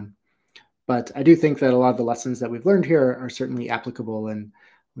going on. But I do think that a lot of the lessons that we've learned here are certainly applicable, and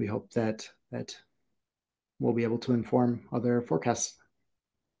we hope that we'll be able to inform other forecasts.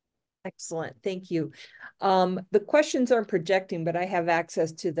 Excellent. Thank you. The questions aren't projecting, but I have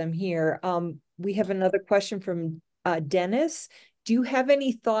access to them here. We have another question from Dennis. Do you have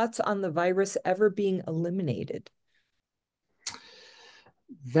any thoughts on the virus ever being eliminated?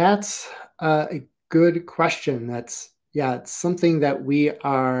 That's a good question. It's something that we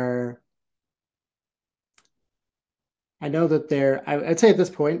are. I know that I'd say at this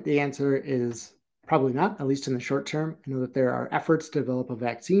point, the answer is probably not, at least in the short term. I know that there are efforts to develop a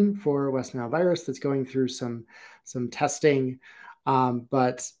vaccine for West Nile virus that's going through some testing,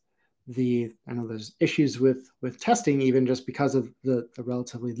 but I know there's issues with testing, even just because of the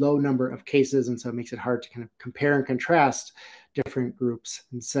relatively low number of cases, and so it makes it hard to kind of compare and contrast different groups.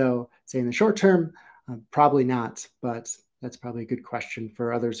 And so, say in the short term, probably not, but that's probably a good question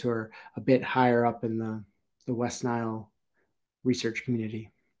for others who are a bit higher up in the West Nile research community.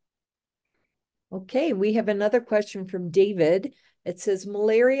 Okay, we have another question from David. It says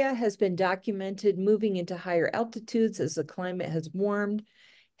malaria has been documented moving into higher altitudes as the climate has warmed.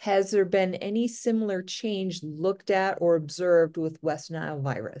 Has there been any similar change looked at or observed with West Nile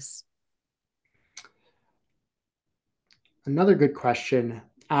virus? Another good question.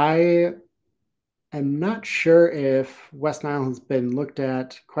 I am not sure if West Nile has been looked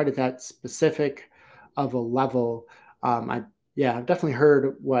at quite at that specific of a level. I've definitely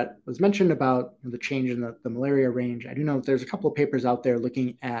heard what was mentioned about the change in the malaria range. I do know that there's a couple of papers out there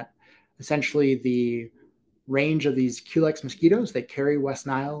looking at essentially the range of these Culex mosquitoes that carry West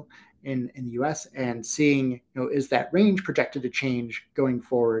Nile in the U.S. and seeing, is that range projected to change going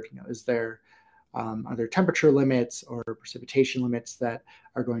forward? Are there temperature limits or precipitation limits that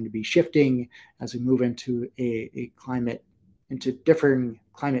are going to be shifting as we move into into different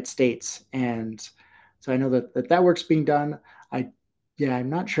climate states? And so I know that work's being done. I'm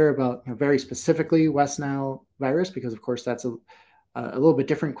not sure about very specifically West Nile virus, because of course that's a little bit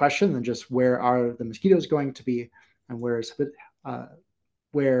different question than just where are the mosquitoes going to be and where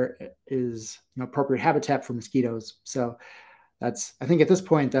is appropriate habitat for mosquitoes. So I think at this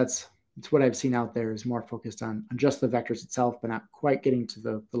point it's what I've seen out there is more focused on just the vectors itself, but not quite getting to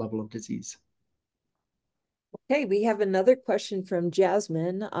the level of disease. Okay, we have another question from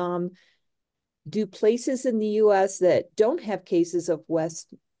Jasmine. Do places in the U.S. that don't have cases of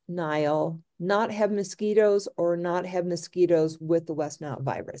West Nile not have mosquitoes, or not have mosquitoes with the West Nile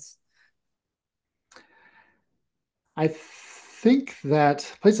virus? I think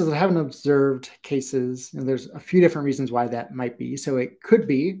that places that haven't observed cases, and there's a few different reasons why that might be. So it could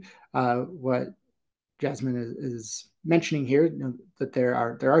be what Jasmine is mentioning here, that there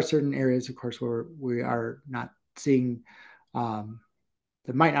are certain areas, of course, where we are not seeing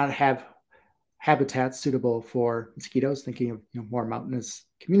that might not have habitats suitable for mosquitoes. Thinking of more mountainous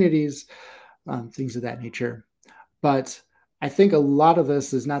communities, things of that nature. But I think a lot of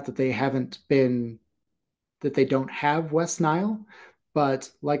this is not that they don't have West Nile,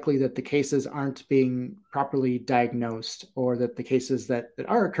 but likely that the cases aren't being properly diagnosed, or that the cases that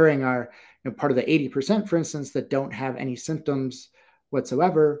are occurring are part of the 80%, for instance, that don't have any symptoms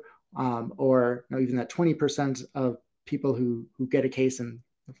whatsoever, or even that 20% of people who get a case and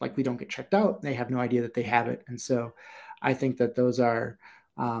likely don't get checked out, they have no idea that they have it. And so I think that those are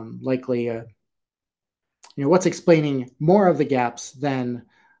likely what's explaining more of the gaps than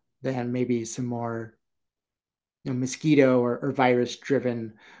maybe some more mosquito or virus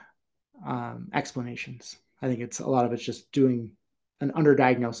driven explanations. I think a lot of it's just doing an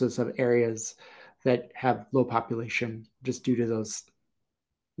underdiagnosis of areas that have low population just due to those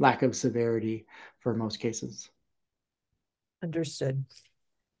lack of severity for most cases. Understood.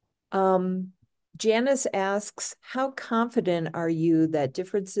 Janice asks, how confident are you that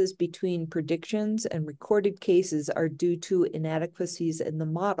differences between predictions and recorded cases are due to inadequacies in the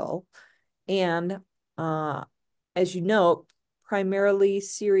model? And as you know, primarily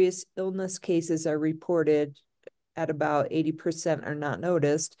serious illness cases are reported at about 80% are not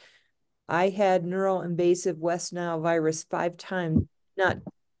noticed. I had neuroinvasive West Nile virus 5 times,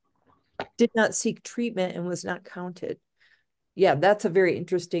 did not seek treatment, and was not counted. Yeah, that's a very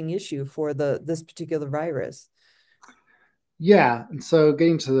interesting issue for this particular virus. Yeah, and so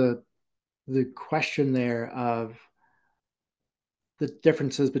getting to the question there of the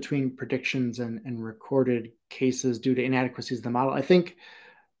differences between predictions and recorded cases due to inadequacies of the model, I think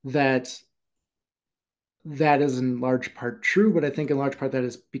that is in large part true, but I think in large part that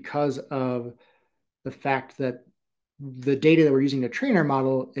is because of the fact that the data that we're using to train our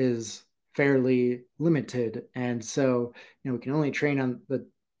model is fairly limited. And so, we can only train on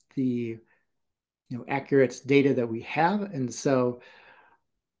the accurate data that we have. And so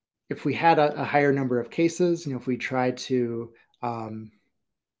if we had a higher number of cases, if we tried to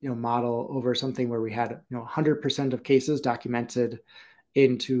model over something where we had 100% of cases documented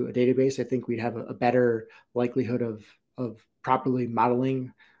into a database, I think we'd have a better likelihood of properly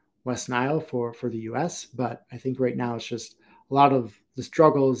modeling West Nile for the US. But I think right now it's just a lot of the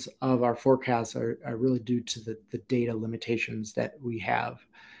struggles of our forecasts are really due to the data limitations that we have.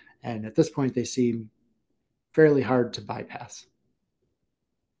 And at this point, they seem fairly hard to bypass.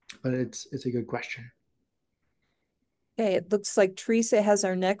 But it's a good question. Okay, it looks like Teresa has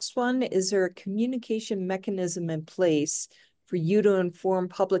our next one. Is there a communication mechanism in place for you to inform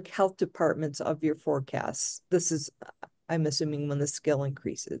public health departments of your forecasts? This is, I'm assuming, when the skill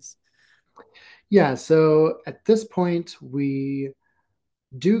increases. Yeah, so at this point, we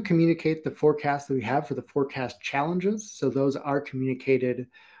do communicate the forecast that we have for the forecast challenges. So those are communicated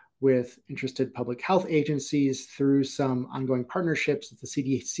with interested public health agencies through some ongoing partnerships that the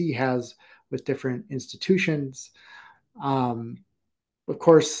CDC has with different institutions. Of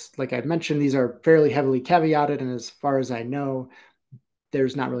course, like I've mentioned, these are fairly heavily caveated, and as far as I know,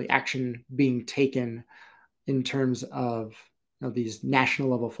 there's not really action being taken in terms of these national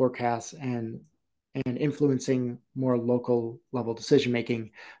level forecasts and influencing more local level decision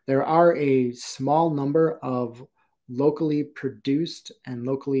making. There are a small number of locally produced and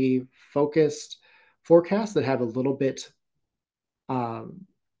locally focused forecasts that have a little bit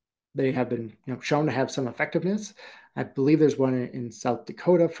they have been shown to have some effectiveness. I believe there's one in South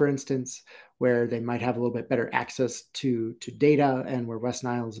Dakota, for instance, where they might have a little bit better access to data, and where West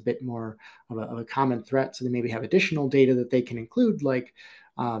Nile is a bit more of a common threat. So they maybe have additional data that they can include, like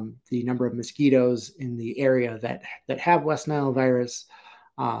the number of mosquitoes in the area that have West Nile virus,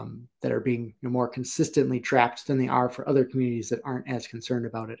 that are being more consistently trapped than they are for other communities that aren't as concerned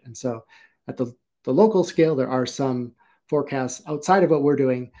about it. And so at the local scale, there are some forecasts outside of what we're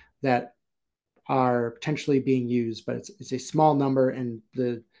doing that are potentially being used, but it's a small number, and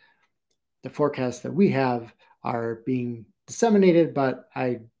the forecasts that we have are being disseminated, but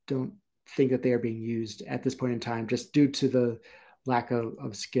I don't think that they are being used at this point in time, just due to the lack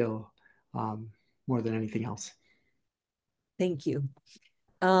of skill, more than anything else. Thank you.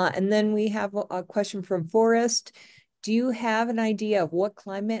 And then we have a question from Forrest. Do you have an idea of what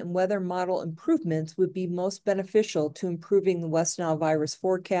climate and weather model improvements would be most beneficial to improving the West Nile virus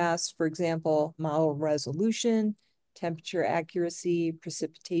forecast? For example, model resolution, temperature accuracy,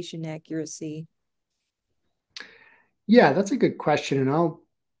 precipitation accuracy. Yeah, that's a good question. And I'll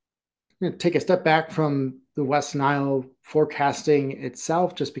take a step back from the West Nile forecasting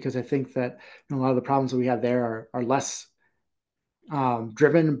itself, just because I think that a lot of the problems that we have there are less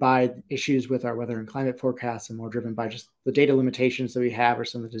driven by issues with our weather and climate forecasts, and more driven by just the data limitations that we have, or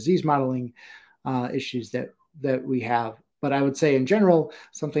some of the disease modeling issues that we have. But I would say in general,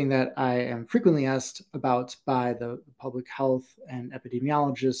 something that I am frequently asked about by the public health and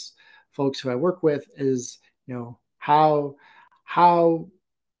epidemiologists, folks who I work with, is how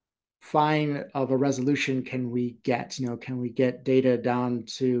fine of a resolution can we get? Can we get data down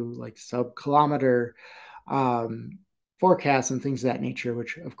to like sub-kilometer um, forecasts and things of that nature,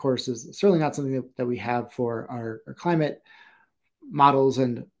 which of course is certainly not something that we have for our climate models,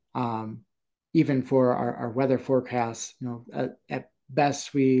 and even for our weather forecasts. At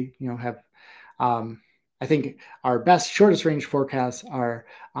best we have, I think our best shortest range forecasts are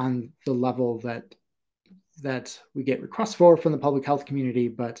on the level that we get requests for from the public health community,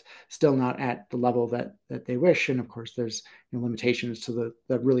 but still not at the level that they wish. And of course, there's limitations to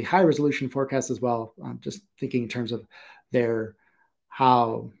the really high resolution forecasts as well. Just thinking in terms of their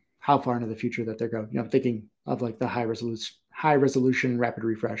how far into the future that they're going. Thinking of like the high resolution rapid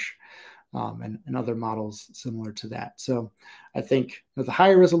refresh, and other models similar to that. So I think the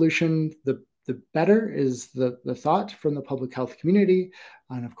higher resolution, the better is the thought from the public health community.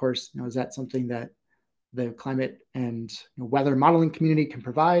 And of course, is that something that the climate and weather modeling community can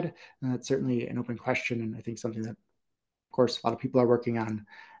provide? And that's certainly an open question, and I think something that, of course, a lot of people are working on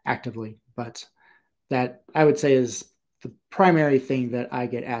actively. But that, I would say, is the primary thing that I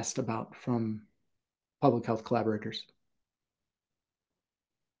get asked about from public health collaborators.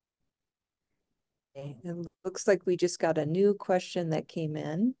 Okay. It looks like we just got a new question that came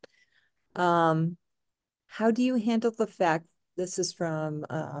in. How do you handle the fact, this is from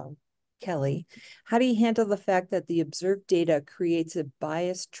Kelly, how do you handle the fact that the observed data creates a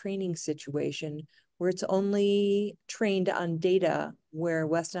biased training situation where it's only trained on data where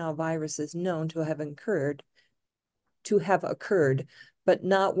West Nile virus is known to have occurred, but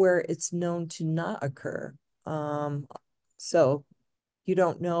not where it's known to not occur? So you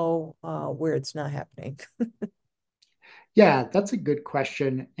don't know where it's not happening. Yeah, that's a good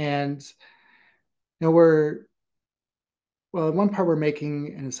question. And we're, well, in one part, we're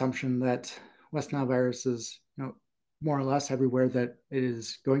making an assumption that West Nile virus is, more or less everywhere that it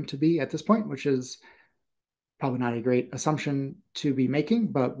is going to be at this point, which is probably not a great assumption to be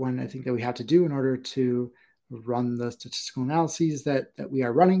making, but one I think that we have to do in order to run the statistical analyses that we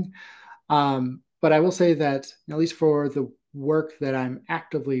are running. But I will say that, at least for the work that I'm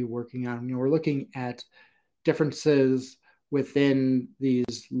actively working on, we're looking at differences within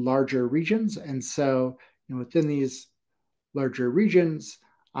these larger regions. And so, within these larger regions,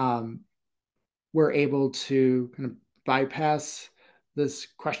 we're able to kind of bypass this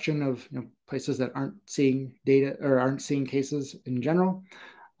question of places that aren't seeing data or aren't seeing cases in general.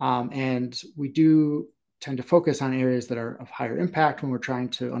 And we do tend to focus on areas that are of higher impact when we're trying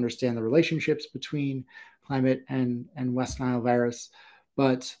to understand the relationships between climate and West Nile virus.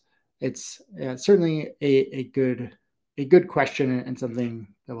 But it's certainly a good question, and something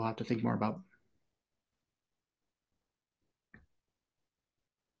that we'll have to think more about.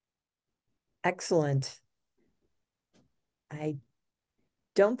 Excellent. I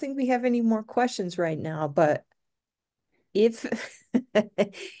don't think we have any more questions right now, but if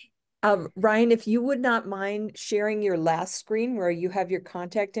Ryan, if you would not mind sharing your last screen where you have your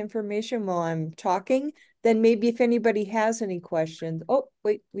contact information while I'm talking, then maybe if anybody has any questions. Oh,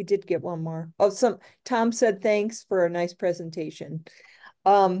 wait, we did get one more. Oh, Tom said thanks for a nice presentation.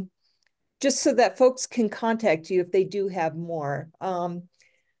 Um, just so that folks can contact you if they do have more.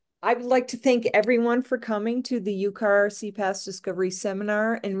 I would like to thank everyone for coming to the UCAR-CPAESS Discovery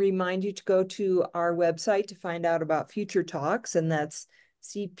Seminar and remind you to go to our website to find out about future talks, and that's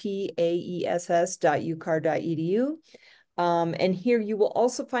cpaess.ucar.edu. And here you will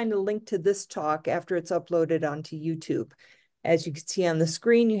also find a link to this talk after it's uploaded onto YouTube. As you can see on the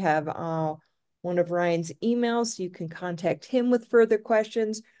screen, you have one of Ryan's emails. You can contact him with further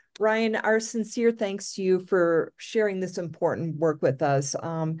questions. Ryan, our sincere thanks to you for sharing this important work with us.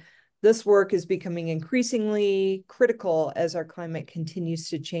 This work is becoming increasingly critical as our climate continues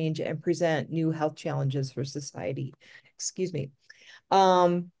to change and present new health challenges for society. Excuse me.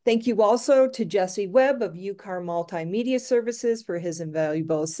 Thank you also to Jesse Webb of UCAR Multimedia Services for his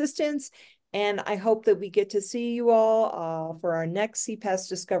invaluable assistance. And I hope that we get to see you all for our next CPAESS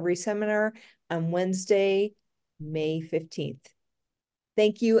Discovery Seminar on Wednesday, May 15th.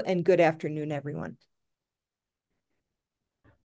 Thank you and good afternoon, everyone.